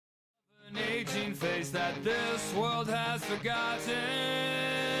face that this world has forgotten.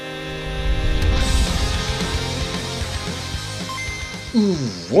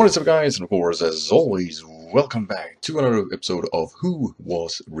 What is up, guys, and of course, as always, welcome back to another episode of Who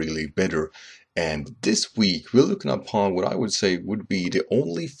Was Really Better. And this week we're looking upon what I would say would be the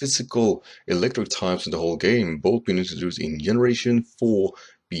only physical electric types in the whole game, both being introduced in Generation 4,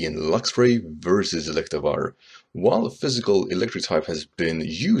 being LUXRAY versus ELECTIVIRE. While the physical electric type has been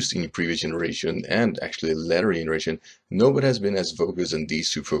used in the previous generation and actually later generation, nobody has been as focused on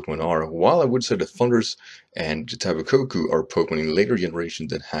these two Pokemon are. While I would say that Thundurus and Tabakoku are Pokemon in later generation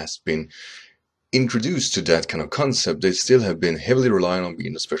that has been introduced to that kind of concept, they still have been heavily relying on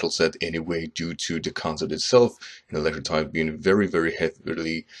being a special set anyway, due to the concept itself, and electric type being very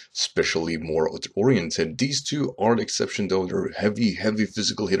heavily specially more oriented. These two are the exception though. They're heavy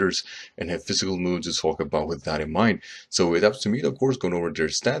physical hitters and have physical moves to talk about with that in mind. So it's up to me, of course, going over their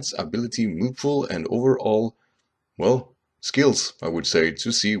stats, ability, move pool, and overall, well, skills, I would say,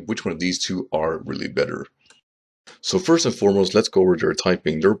 to see which one of these two are really better. So first and foremost, let's go over their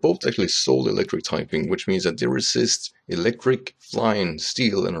typing. They're both actually sole electric typing, which means that they resist electric, flying,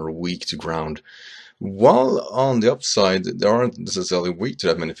 steel, and are weak to ground. While on the upside, they aren't necessarily weak to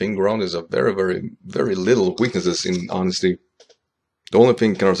that many things. Ground is a very little weaknesses in honesty. The only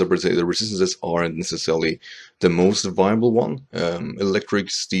thing kind of separates the resistances aren't necessarily the most viable one.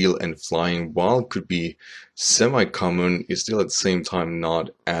 Electric, steel, and flying, while could be semi-common, is still at the same time not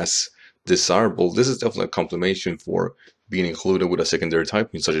as desirable. This is definitely a complementation for being included with a secondary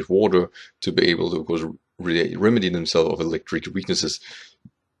typing such as water to be able to, of course, remedy themselves of electric weaknesses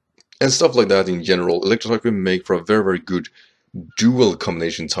and stuff like that. In general, electric typing make for a very good dual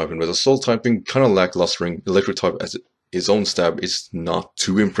combination typing, but assault typing kind of lacklustering. Electric type as its own stab is not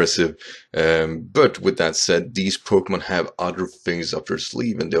too impressive, but with that said, these Pokemon have other things up their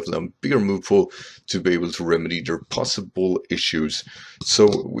sleeve and definitely a bigger move pool to be able to remedy their possible issues.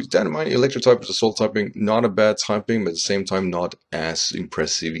 So with that in mind, electric type is assault typing, not a bad typing, but at the same time not as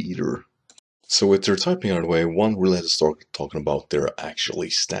impressive either. So with their typing out of the way, one really has to start talking about their actually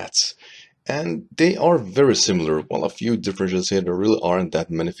stats. And they are very similar. While a few differences here, there really aren't that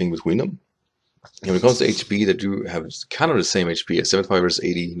many things between them. And when it comes to HP, they do have kind of the same HP at 75 versus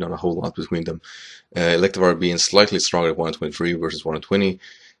 80, not a whole lot between them. ELECTIVIRE being slightly stronger at 123 versus 120.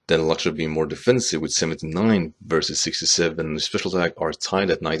 Then LUXRAY being more defensive with 79 versus 67. The special attack are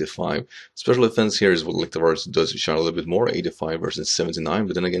tied at 95. Special defense here is what ELECTIVIRE does shine a little bit more, 85 versus 79,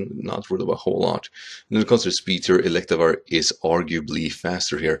 but then again, not really a whole lot. And when it comes to speed here, ELECTIVIRE is arguably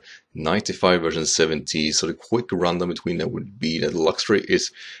faster here, 95 versus 70. So the quick rundown between them would be that LUXRAY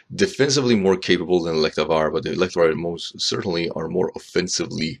is defensively more capable than ELECTIVIRE, but the ELECTIVIRE most certainly are more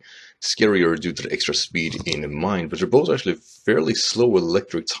offensively scarier due to the extra speed in mind. But they're both actually fairly slow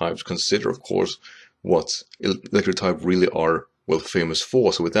electric types. Consider, of course, what electric type really are well famous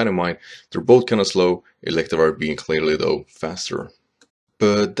for. So with that in mind, they're both kind of slow, ELECTIVIRE being clearly though faster.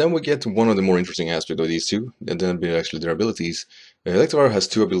 But then we get to one of the more interesting aspects of these two, and then be actually their abilities. ELECTIVIRE has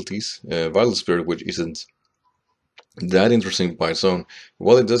two abilities, Vital Spirit, which isn't that interesting by its own.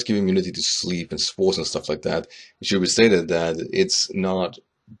 While it does give immunity to sleep and sports and stuff like that, it should be stated that it's not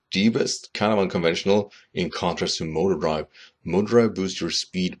the best, kind of unconventional, in contrast to Motor Drive. Motor Drive boosts your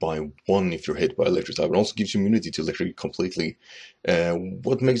speed by 1 if you're hit by electric type. It also gives you immunity to electric completely.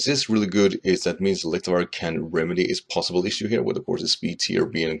 What makes this really good is that means ELECTIVIRE can remedy its possible issue here, with of course the speed tier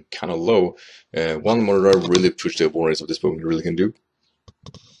being kind of low. One Motor Drive really pushed the awareness of this Pokemon really can do.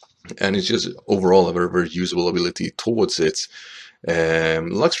 And it's just overall a very usable ability towards it.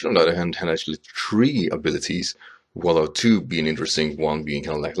 LUXRAY on the other hand had actually 3 abilities, while 2 being interesting, 1 being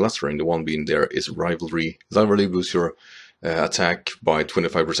kind of lackluster, and the 1 being there is Rivalry. Rivalry boosts your attack by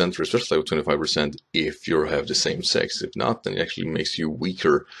 25%, or especially with 25% if you have the same sex. If not, then it actually makes you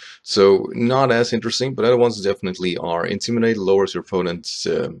weaker. So not as interesting, but other ones definitely are. Intimidate lowers your opponent's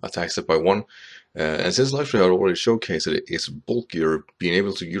attack step by 1. And since LUXRAY had already showcased that it's bulkier, being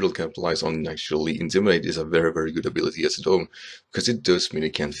able to utilize capitalize on actually Intimidate is a very good ability as its own, because it does mean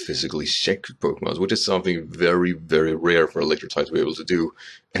it can physically check Pokemon, which is something very rare for electric type to be able to do,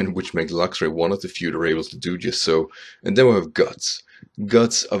 and which makes LUXRAY one of the few that are able to do just so. And then we have Guts.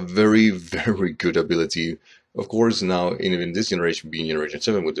 Guts, a very good ability. Of course, now in this generation, being Generation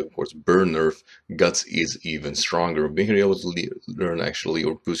 7 with, of course, Burn nerf, Guts is even stronger. Being able to learn actually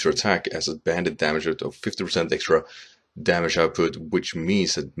or boost your attack as a banded damage of 50% extra damage output, which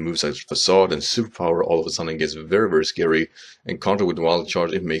means that moves like Facade and Superpower all of a sudden gets very scary. And counter with Wild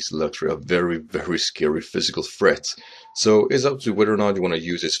Charge, it makes LUXRAY a very scary physical threat. So it's up to whether or not you want to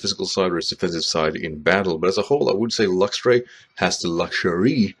use its physical side or its defensive side in battle. But as a whole, I would say LUXRAY has the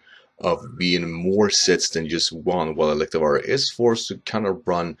luxury of being more sets than just one, while Electivire is forced to kind of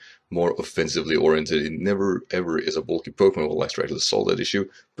run more offensively oriented. It never ever is a bulky Pokemon. Well, Luxray actually solve that issue,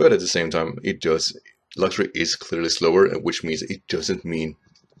 but at the same time, it does. Luxray is clearly slower, which means it doesn't mean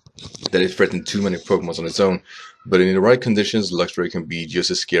that it threatens too many Pokemon on its own. But in the right conditions, Luxray can be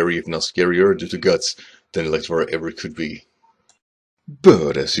just as scary, if not scarier, due to guts than Electivire ever could be.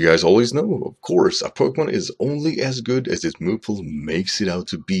 But as you guys always know, of course, a Pokemon is only as good as its move pool makes it out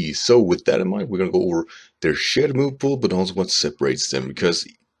to be. So with that in mind, we're going to go over their shared move pool, but also what separates them. Because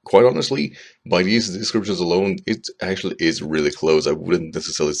quite honestly, by these descriptions alone, it actually is really close. I wouldn't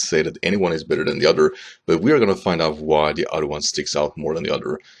necessarily say that anyone is better than the other, but we are going to find out why the other one sticks out more than the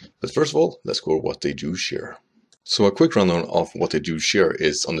other. But first of all, let's go over what they do share. So a quick rundown of what they do share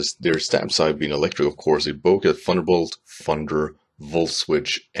is on their stab side being electric, of course, they both get Thunderbolt, Thunder, Volt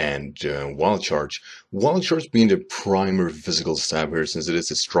Switch, and Wild Charge. Wild Charge being the primary physical stab here, since it is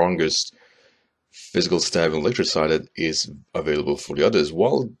the strongest physical stab and electric side that is available for the others.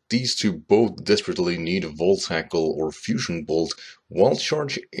 While these two both desperately need Volt Tackle or Fusion Bolt, Wild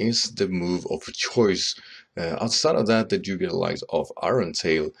Charge is the move of choice. Outside of that, they do get the likes of Iron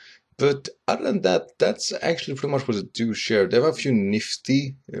Tail. But other than that, that's actually pretty much what they do share. They have a few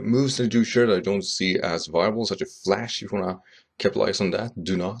nifty moves they do share that I don't see as viable, such as Flash. If you want to capitalize on that,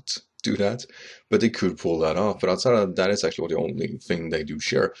 do not do that. But they could pull that off. But outside of that, is actually the only thing they do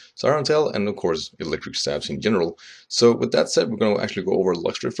share. So Iron Tail and of course electric stabs in general. So with that said, we're going to actually go over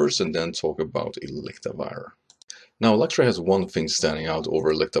Luxray first and then talk about Electivire. Now, Luxray has one thing standing out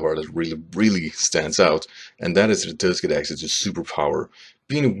over Electivire that really stands out, and that is that it does get access to Superpower,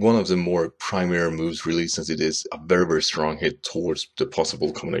 being one of the more primary moves really, since it is a very strong hit towards the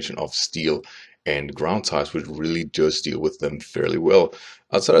possible combination of Steel and Ground types, which really does deal with them fairly well.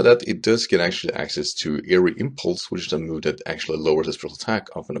 Outside of that, it does get actually access to Airy Impulse, which is a move that actually lowers the special attack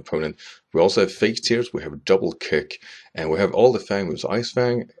of an opponent. We also have Fake Tears, we have Double Kick, and we have all the Fang moves, Ice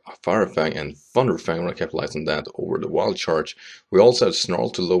Fang, Fire Fang, and Thunder Fang. We're going to capitalize on that over the Wild Charge. We also have Snarl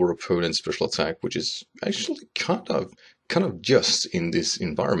to lower opponent's special attack, which is actually kind of just in this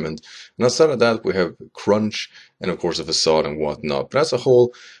environment. And outside of that, we have Crunch, and of course a Facade and whatnot. But as a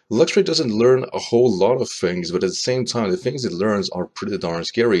whole, Luxray doesn't learn a whole lot of things, but at the same time, the things it learns are pretty darn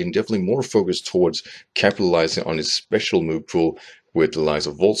scary and definitely more focused towards capitalizing on its special move pool with the likes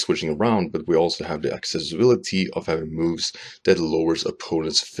of Volt switching around, but we also have the accessibility of having moves that lowers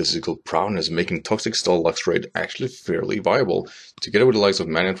opponents' physical prowess, making Toxic Stall Luxray actually fairly viable. Together with the likes of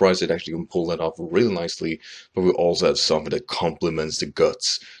Magnet Rise, it actually can pull that off really nicely, but we also have something that complements the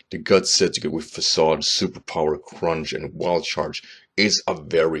Guts. The Guts set together with Facade, Superpower, Crunch, and Wild Charge is a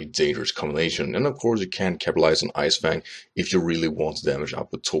very dangerous combination. And of course, you can capitalize on Ice Fang if you really want to damage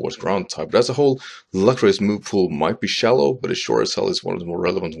output towards Ground type. But as a whole, Luxray's move pool might be shallow, but it sure as hell is one of the more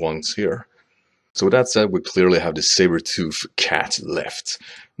relevant ones here. So with that said, we clearly have the Sabertooth cat left.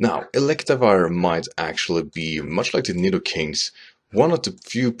 Now, Electivire might actually be, much like the Nidokings, one of the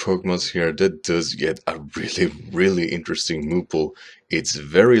few Pokemons here that does get a really interesting move pool. It's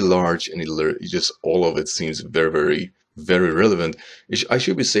very large and it just all of it seems very relevant. I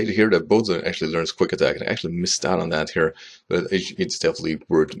should be stated here that both of them actually learns Quick Attack, and I actually missed out on that here, but it's definitely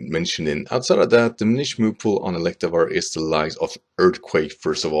worth mentioning. Outside of that, the niche move pool on Electivire is the likes of Earthquake,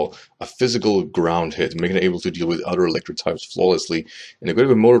 first of all, a physical ground hit, making it able to deal with other electric types flawlessly. And a bit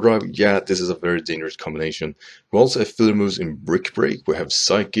of a Motor Drive, yeah, this is a very dangerous combination. We also have filler moves in Brick Break, we have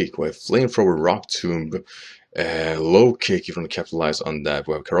Psychic, we have Flamethrower, Rock Tomb, Low Kick, if you want to capitalize on that.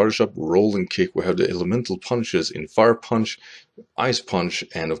 We have Karate Chop, Rolling Kick, we have the Elemental Punches in Fire Punch, Ice Punch,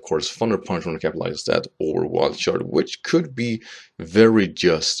 and of course Thunder Punch. We want to capitalize that over Wild Charge, which could be very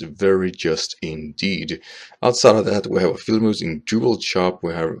just indeed. Outside of that, we have a filler moves in Dual Chop.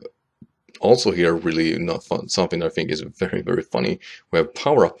 We have also here really not fun, something I think is very funny. We have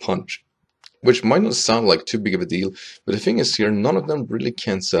Power Up Punch, which might not sound like too big of a deal, but the thing is here, none of them really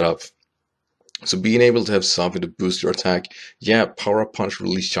can set up. So being able to have something to boost your attack, yeah, Power Up Punch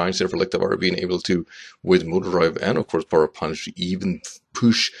really shines there for Electivire, being able to, with Motor Drive and of course Power Up Punch, even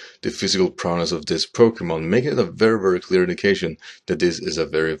push the physical prowess of this Pokemon, making it a very clear indication that this is a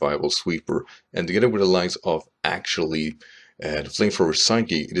very viable sweeper. And together with the likes of actually the Flamethrower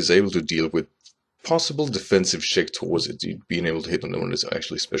Psyche, it is able to deal with possible defensive check towards it, being able to hit on the one that's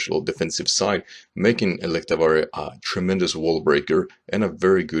actually special defensive side, making Electivire a tremendous wall breaker and a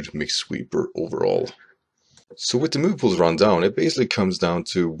very good mixed sweeper overall. So with the move pools run down, it basically comes down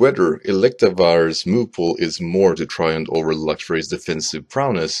to whether Electivire's move pool is more to triumph over Luxray's defensive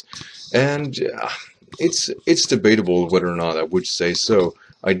prowess, and it's debatable whether or not I would say so.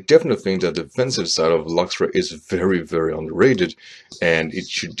 I definitely think that the defensive side of LUXRAY is very, very underrated, and it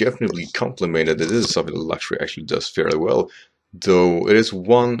should definitely complement it. It is something that LUXRAY actually does fairly well, though it is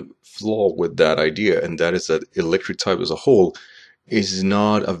one flaw with that idea, and that is that electric type as a whole is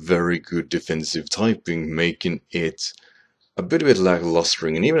not a very good defensive typing, making it a bit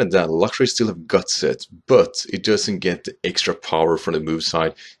lacklustering, and even at that, LUXRAY still have gut set, but it doesn't get the extra power from the move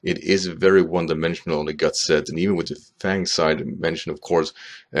side. It is very one-dimensional on the gut set, and even with the Fang side mentioned, of course,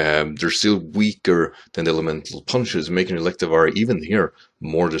 they're still weaker than the elemental punches, making Electivire even here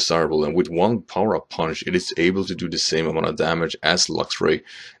more desirable. And with one power-up punch, it is able to do the same amount of damage as LUXRAY,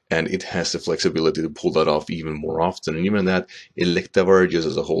 and it has the flexibility to pull that off even more often. And even that, Electivire just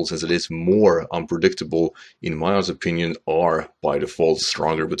as a whole, since it is more unpredictable, in my opinion, are by default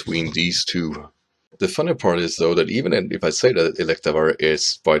stronger between these two. The funny part is, though, that even if I say that Electivire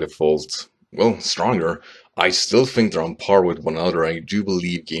is by default, well, stronger, I still think they're on par with one another. I do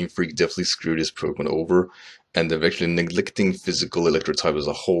believe Game Freak definitely screwed this Pokemon over, and they've actually neglecting physical electric type as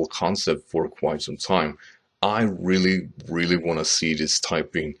a whole concept for quite some time. I really, really want to see this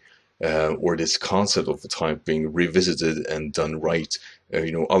typing, or this concept of the type being revisited and done right.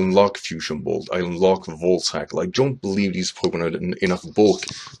 Unlock Fusion Bolt, unlock Volt Tackle. I don't believe these Pokemon are enough bulk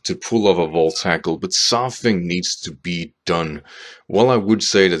to pull off a Volt Tackle, but something needs to be done. While I would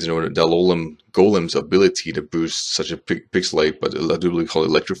say that, the Golem's ability to boost such a Pixelate, but I do believe call it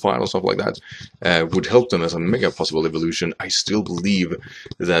Electrify or something like that, would help them as a mega possible evolution, I still believe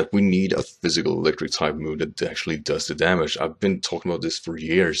that we need a physical electric type move that actually does the damage. I've been talking about this for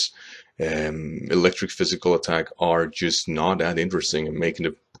years. Electric physical attack are just not that interesting, and making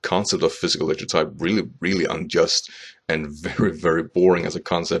the concept of physical electric type really, really unjust and very, very boring as a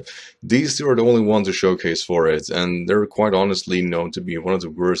concept. These two are the only ones to showcase for it, and they're quite honestly known to be one of the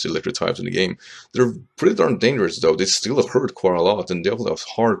worst electric types in the game. They're pretty darn dangerous, though. They still hurt quite a lot, and definitely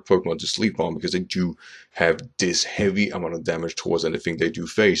a hard Pokemon to sleep on, because they do have this heavy amount of damage towards anything they do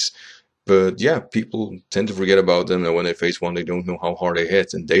face. But yeah, people tend to forget about them, and when they face one, they don't know how hard they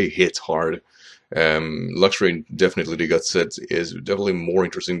hit, and they hit hard. LUXRAY, definitely the gut set is definitely more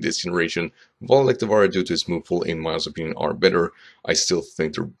interesting this generation, while Electivire, due to its move pool, in my opinion, are better. I still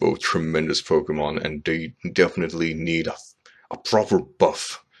think they're both tremendous Pokemon, and they definitely need a proper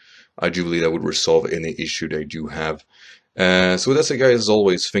buff. I do believe that would resolve any issue they do have. So that's it, guys. As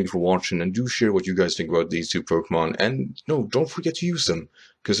always, thank you for watching, and do share what you guys think about these two Pokemon, and no, don't forget to use them,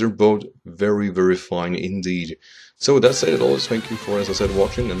 because they're both very, very fine indeed. So with that said, as always, thank you for, as I said,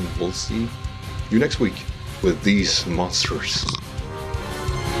 watching, and we'll see you next week with these monsters.